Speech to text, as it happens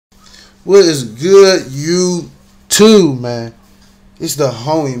What is good, YouTube, man? It's the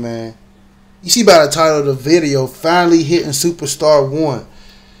homie, man. You see by the title of the video, finally hitting Superstar 1.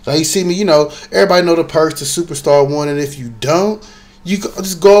 So you see me, everybody know the perks to Superstar 1, and if you don't,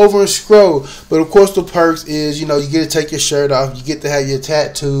 just go over and scroll. But of course the perks is, you get to take your shirt off, you get to have your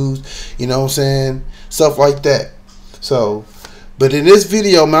tattoos, you know what I'm saying? Stuff like that. So, but in this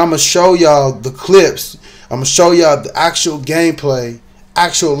video, man, I'm going to show y'all the clips. I'm going to show y'all the actual gameplay,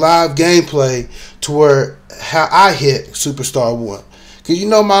 actual live gameplay to where how I hit Superstar 1. Because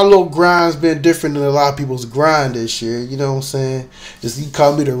my little grind's been different than a lot of people's grind this year. You know what I'm saying? Just you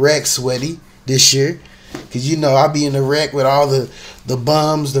call me the wreck sweaty this year. Because I be in the wreck with all the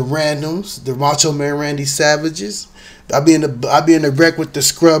bums, the randoms, the Macho Man Randy Savages. I be in the wreck with the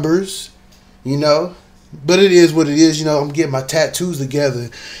scrubbers, But it is what it is, I'm getting my tattoos together.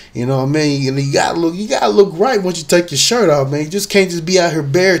 You know what I mean? And you gotta look right once you take your shirt off, man. You just can't just be out here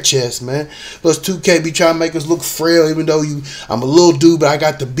bare chest, man. Plus 2K be trying to make us look frail, even though I'm a little dude, but I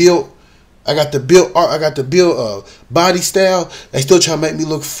got the build body style. They still trying to make me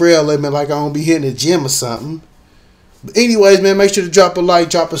look frail, like I don't be hitting the gym or something. But anyways, man, make sure to drop a like,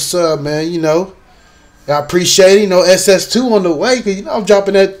 drop a sub, man, I appreciate it. SS2 on the way, because I'm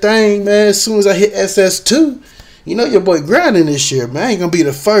dropping that thing, man, as soon as I hit SS2. Your boy grinding this year, man. I ain't going to be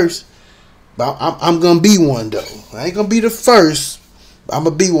the first, but I'm going to be one, though. I ain't going to be the first, but I'm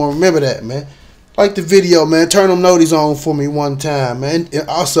going to be one. Remember that, man. Like the video, man. Turn them noties on for me one time, man. And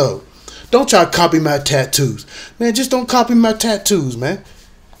also, don't try to copy my tattoos. Man, just don't copy my tattoos, man.